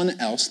someone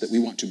else that we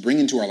want to bring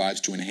into our lives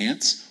to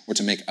enhance or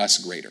to make us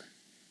greater.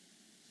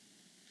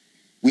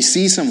 We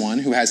see someone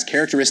who has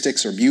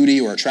characteristics or beauty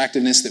or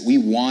attractiveness that we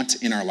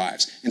want in our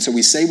lives. And so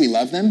we say we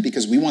love them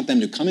because we want them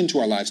to come into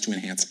our lives to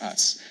enhance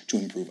us, to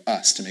improve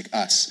us, to make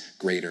us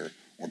greater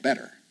or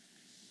better.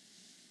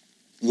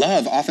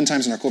 Love,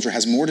 oftentimes in our culture,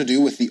 has more to do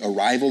with the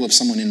arrival of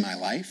someone in my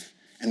life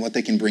and what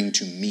they can bring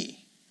to me.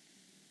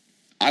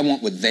 I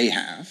want what they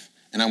have,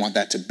 and I want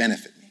that to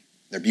benefit me.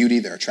 Their beauty,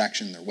 their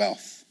attraction, their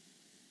wealth,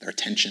 their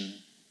attention.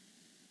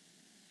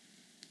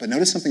 But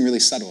notice something really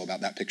subtle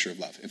about that picture of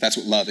love, if that's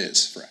what love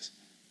is for us.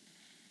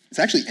 It's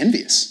actually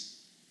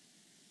envious.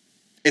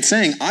 It's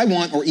saying, I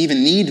want or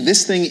even need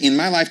this thing in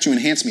my life to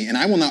enhance me, and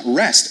I will not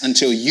rest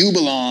until you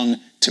belong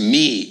to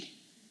me,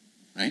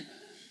 right?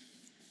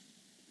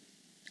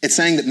 It's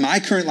saying that my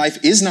current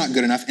life is not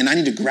good enough, and I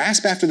need to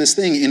grasp after this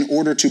thing in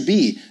order to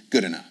be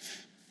good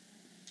enough.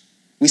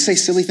 We say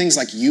silly things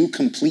like, you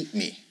complete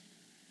me,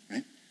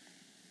 right?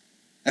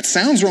 That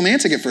sounds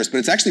romantic at first, but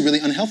it's actually really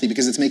unhealthy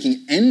because it's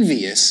making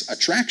envious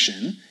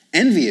attraction,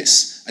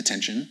 envious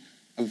attention,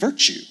 a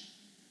virtue.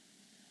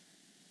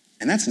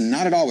 And that's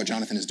not at all what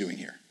Jonathan is doing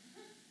here.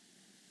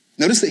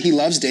 Notice that he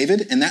loves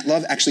David, and that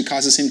love actually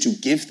causes him to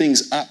give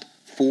things up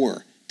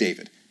for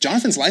David.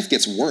 Jonathan's life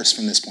gets worse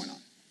from this point on.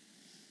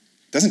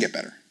 It doesn't get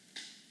better.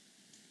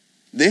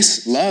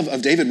 This love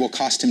of David will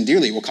cost him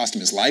dearly. It will cost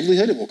him his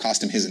livelihood. It will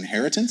cost him his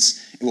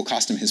inheritance. It will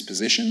cost him his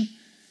position.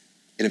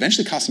 It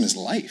eventually costs him his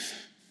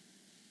life.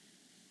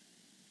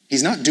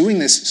 He's not doing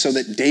this so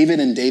that David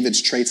and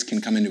David's traits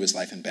can come into his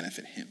life and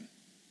benefit him.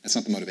 That's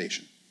not the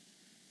motivation.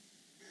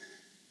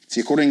 See,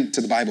 according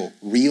to the Bible,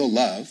 real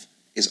love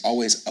is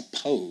always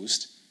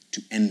opposed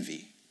to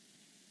envy.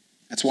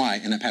 That's why,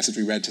 in that passage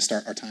we read to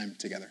start our time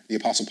together, the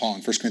Apostle Paul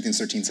in 1 Corinthians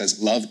 13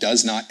 says, love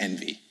does not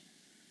envy.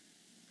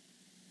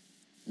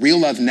 Real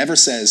love never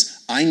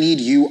says, I need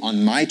you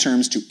on my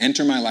terms to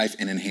enter my life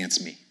and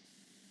enhance me.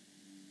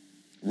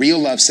 Real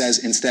love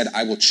says, instead,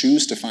 I will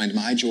choose to find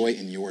my joy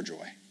in your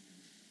joy.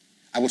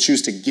 I will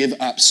choose to give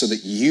up so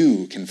that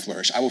you can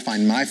flourish. I will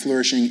find my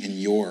flourishing in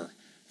your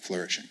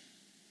flourishing.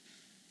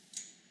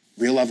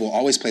 Real love will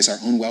always place our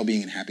own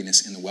well-being and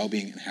happiness in the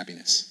well-being and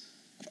happiness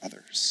of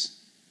others.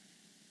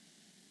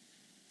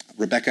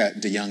 Rebecca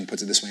DeYoung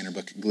puts it this way in her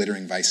book,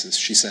 Glittering Vices.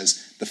 She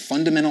says, the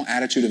fundamental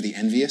attitude of the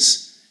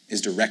envious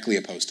is directly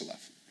opposed to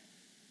love.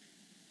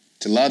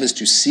 To love is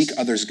to seek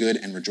others' good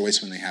and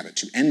rejoice when they have it.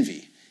 To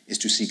envy is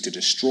to seek to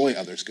destroy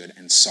others' good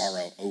and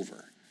sorrow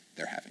over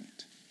their having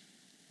it.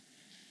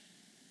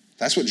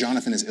 That's what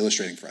Jonathan is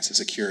illustrating for us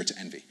as a cure to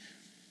envy.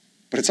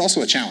 But it's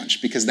also a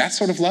challenge because that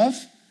sort of love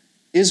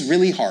is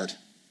really hard.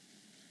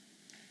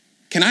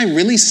 Can I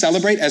really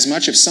celebrate as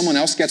much if someone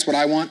else gets what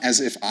I want as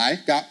if I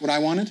got what I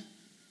wanted?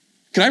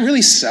 Can I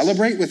really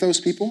celebrate with those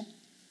people?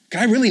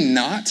 Can I really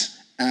not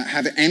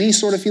have any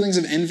sort of feelings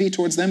of envy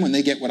towards them when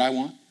they get what I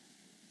want?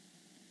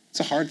 It's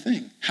a hard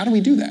thing. How do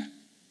we do that?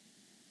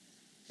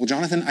 Well,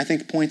 Jonathan, I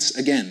think, points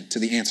again to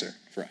the answer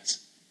for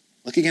us.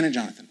 Look again at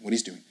Jonathan, what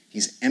he's doing.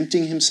 He's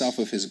emptying himself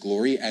of his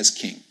glory as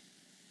king.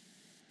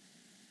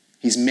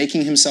 He's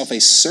making himself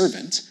a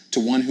servant to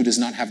one who does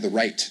not have the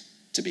right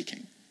to be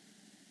king.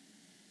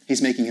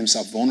 He's making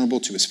himself vulnerable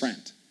to his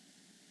friend.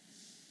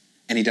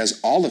 And he does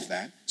all of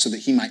that so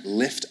that he might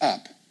lift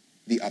up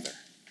the other.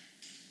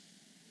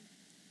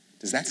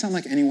 Does that sound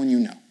like anyone you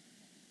know?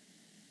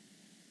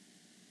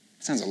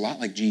 It sounds a lot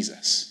like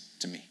Jesus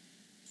to me.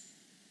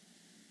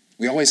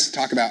 We always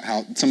talk about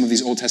how some of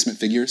these Old Testament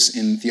figures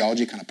in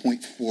theology kind of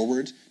point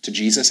forward to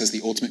Jesus as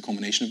the ultimate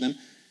culmination of them.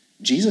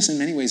 Jesus, in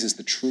many ways, is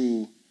the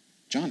true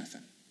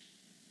Jonathan.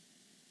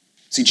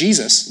 See,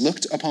 Jesus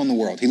looked upon the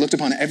world. He looked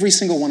upon every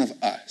single one of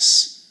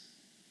us.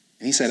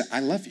 And he said,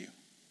 I love you.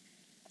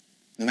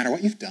 No matter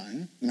what you've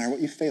done, no matter what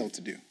you've failed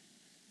to do.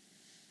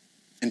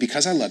 And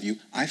because I love you,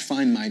 I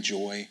find my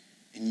joy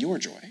in your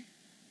joy.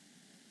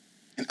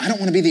 And I don't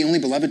want to be the only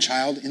beloved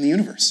child in the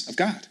universe of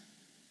God.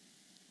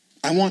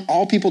 I want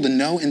all people to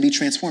know and be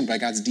transformed by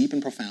God's deep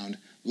and profound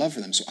love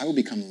for them. So I will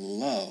become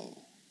low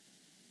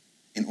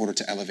in order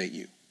to elevate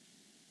you.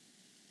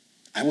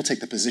 I will take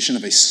the position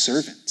of a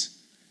servant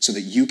so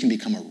that you can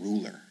become a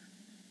ruler.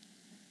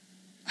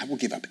 I will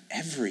give up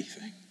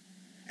everything.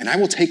 And I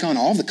will take on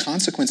all the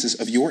consequences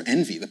of your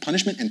envy, the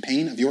punishment and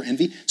pain of your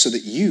envy, so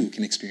that you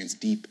can experience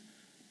deep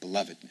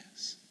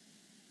belovedness.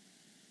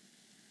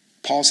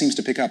 Paul seems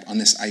to pick up on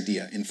this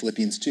idea in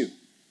Philippians 2.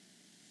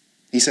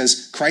 He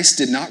says, Christ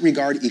did not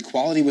regard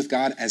equality with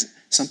God as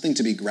something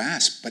to be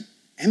grasped, but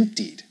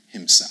emptied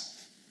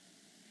himself,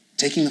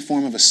 taking the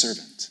form of a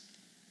servant,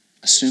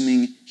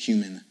 assuming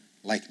human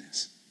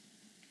likeness.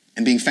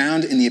 And being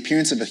found in the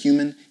appearance of a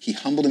human, he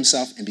humbled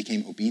himself and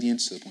became obedient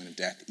to the point of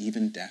death,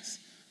 even death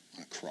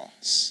on a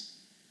cross.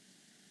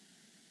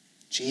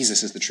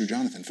 Jesus is the true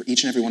Jonathan for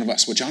each and every one of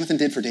us. What Jonathan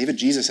did for David,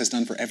 Jesus has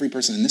done for every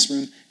person in this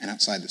room and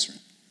outside this room.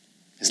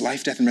 His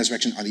life, death, and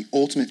resurrection are the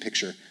ultimate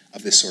picture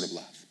of this sort of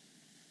love.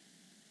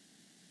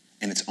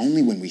 And it's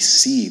only when we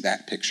see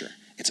that picture,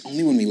 it's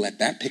only when we let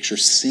that picture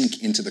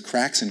sink into the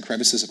cracks and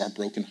crevices of our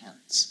broken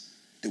hearts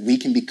that we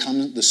can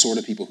become the sort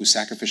of people who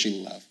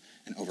sacrificially love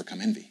and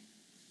overcome envy.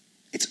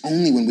 It's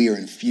only when we are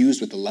infused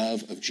with the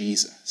love of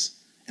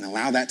Jesus and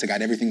allow that to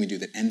guide everything we do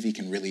that envy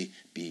can really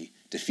be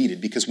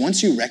defeated. Because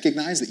once you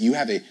recognize that you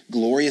have a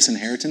glorious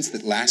inheritance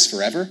that lasts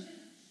forever,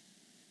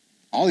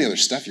 all the other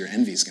stuff, your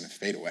envy is going to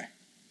fade away.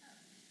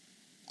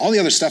 All the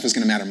other stuff is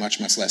going to matter much,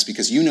 much less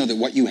because you know that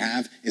what you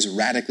have is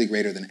radically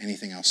greater than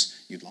anything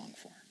else you'd long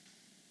for.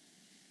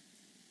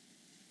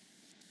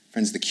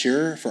 Friends, the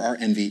cure for our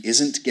envy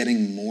isn't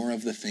getting more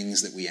of the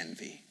things that we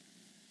envy.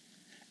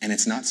 And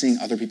it's not seeing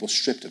other people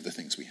stripped of the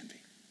things we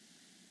envy.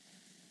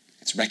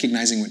 It's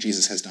recognizing what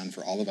Jesus has done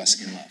for all of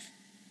us in love.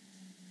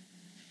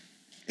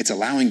 It's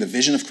allowing the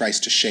vision of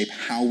Christ to shape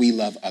how we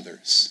love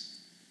others,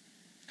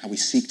 how we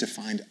seek to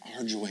find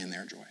our joy in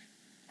their joy,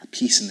 our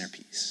peace in their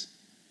peace.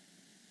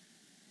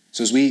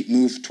 So as we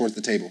move towards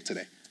the table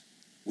today,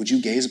 would you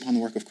gaze upon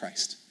the work of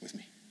Christ with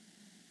me?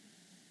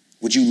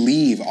 Would you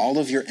leave all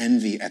of your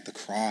envy at the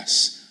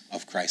cross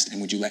of Christ,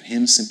 and would you let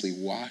him simply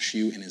wash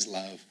you in his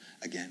love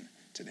again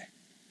today?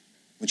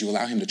 Would you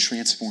allow him to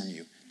transform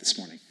you this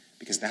morning?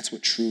 Because that's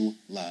what true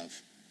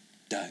love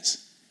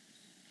does.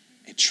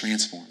 It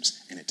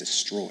transforms and it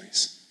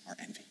destroys our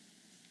envy.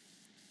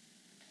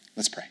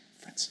 Let's pray,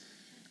 friends.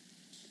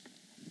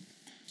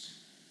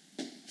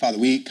 Father,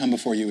 we come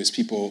before you as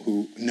people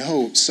who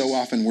know so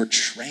often we're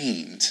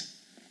trained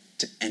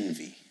to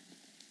envy.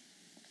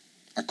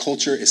 Our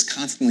culture is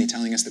constantly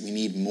telling us that we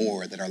need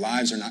more, that our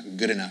lives are not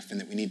good enough, and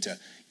that we need to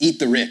eat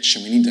the rich,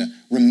 and we need to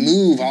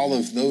remove all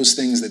of those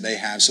things that they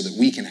have so that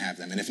we can have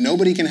them. And if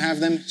nobody can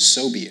have them,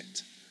 so be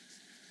it.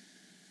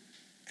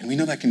 And we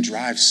know that can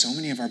drive so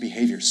many of our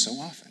behaviors so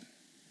often.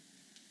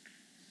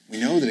 We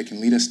know that it can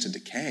lead us to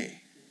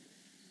decay.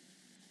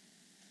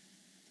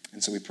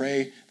 And so we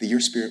pray that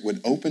your Spirit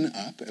would open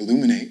up,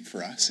 illuminate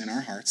for us in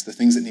our hearts the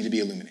things that need to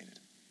be illuminated.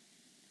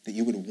 That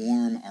you would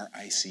warm our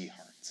icy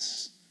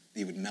hearts.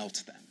 That you would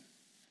melt them.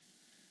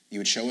 You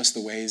would show us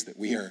the ways that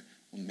we are,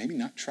 well, maybe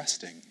not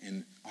trusting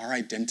in our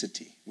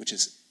identity, which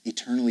is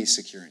eternally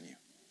secure in you.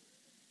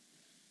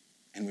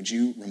 And would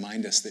you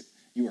remind us that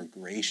you are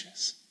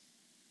gracious,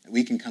 that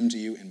we can come to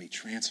you and be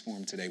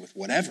transformed today with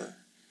whatever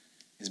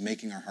is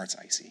making our hearts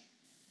icy,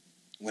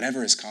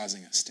 whatever is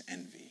causing us to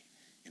envy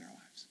in our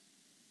lives.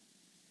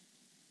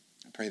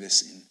 I pray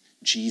this in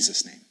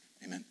Jesus' name.